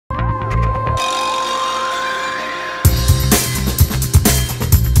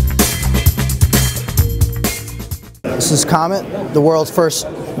This is Comeit, the world's first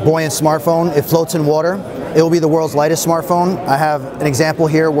buoyant smartphone. It floats in water. It will be the world's lightest smartphone. I have an example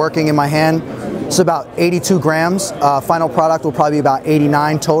here working in my hand. It's about 82 grams. Final product will probably be about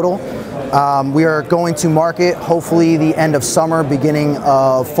 89 total. We are going to market hopefully the end of summer, beginning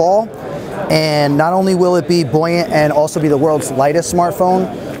of fall. And not only will it be buoyant and also be the world's lightest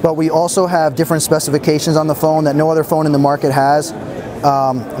smartphone, but we also have different specifications on the phone that no other phone in the market has.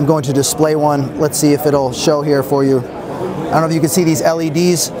 I'm going to display one. Let's see if it'll show here for you. I don't know if you can see these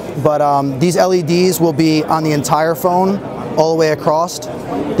LEDs, but these LEDs will be on the entire phone all the way across.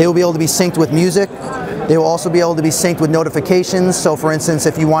 They will be able to be synced with music. They will also be able to be synced with notifications. So for instance,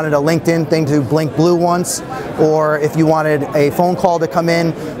 if you wanted a LinkedIn thing to blink blue once, or if you wanted a phone call to come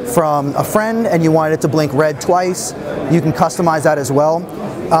in from a friend and you wanted it to blink red twice, you can customize that as well.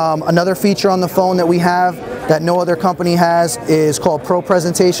 Another feature on the phone that we have that no other company has is called Pro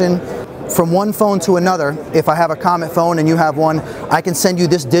Presentation. From one phone to another, if I have a Comeit phone and you have one, I can send you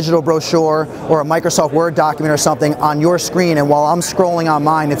this digital brochure or a Microsoft Word document or something on your screen, and while I'm scrolling on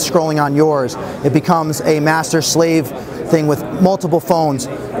mine, it's scrolling on yours. It becomes a master-slave thing with multiple phones.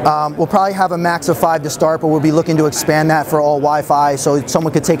 We'll probably have a max of 5 to start, but we'll be looking to expand that for all Wi-Fi, so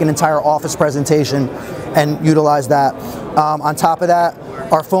someone could take an entire office presentation and utilize that. On top of that,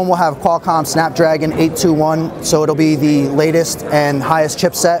 our phone will have Qualcomm Snapdragon 821, so it'll be the latest and highest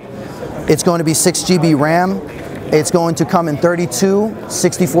chipset. It's going to be 6 GB RAM. It's going to come in 32,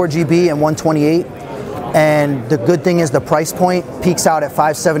 64 GB, and 128. And the good thing is the price point peaks out at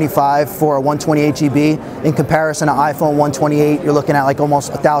 $575 for a 128 GB. In comparison to iPhone 128, you're looking at like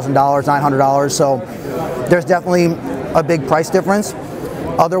almost $1,000, $900. So there's definitely a big price difference.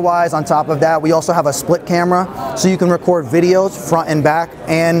 Otherwise, on top of that, we also have a split camera, so you can record videos front and back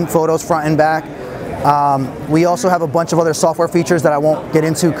and photos front and back. We also have a bunch of other software features that I won't get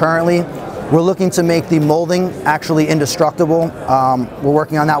into currently. We're looking to make the molding actually indestructible. We're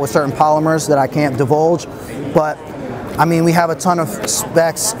working on that with certain polymers that I can't divulge, but I mean, we have a ton of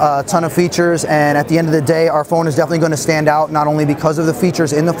specs, a ton of features, and at the end of the day, our phone is definitely going to stand out, not only because of the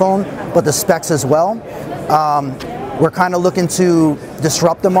features in the phone, but the specs as well. We're kind of looking to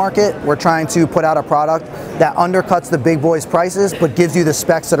disrupt the market. We're trying to put out a product that undercuts the big boys' prices, but gives you the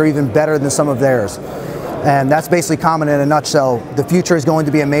specs that are even better than some of theirs. And that's basically Comeit in a nutshell. The future is going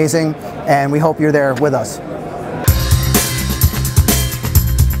to be amazing, and we hope you're there with us.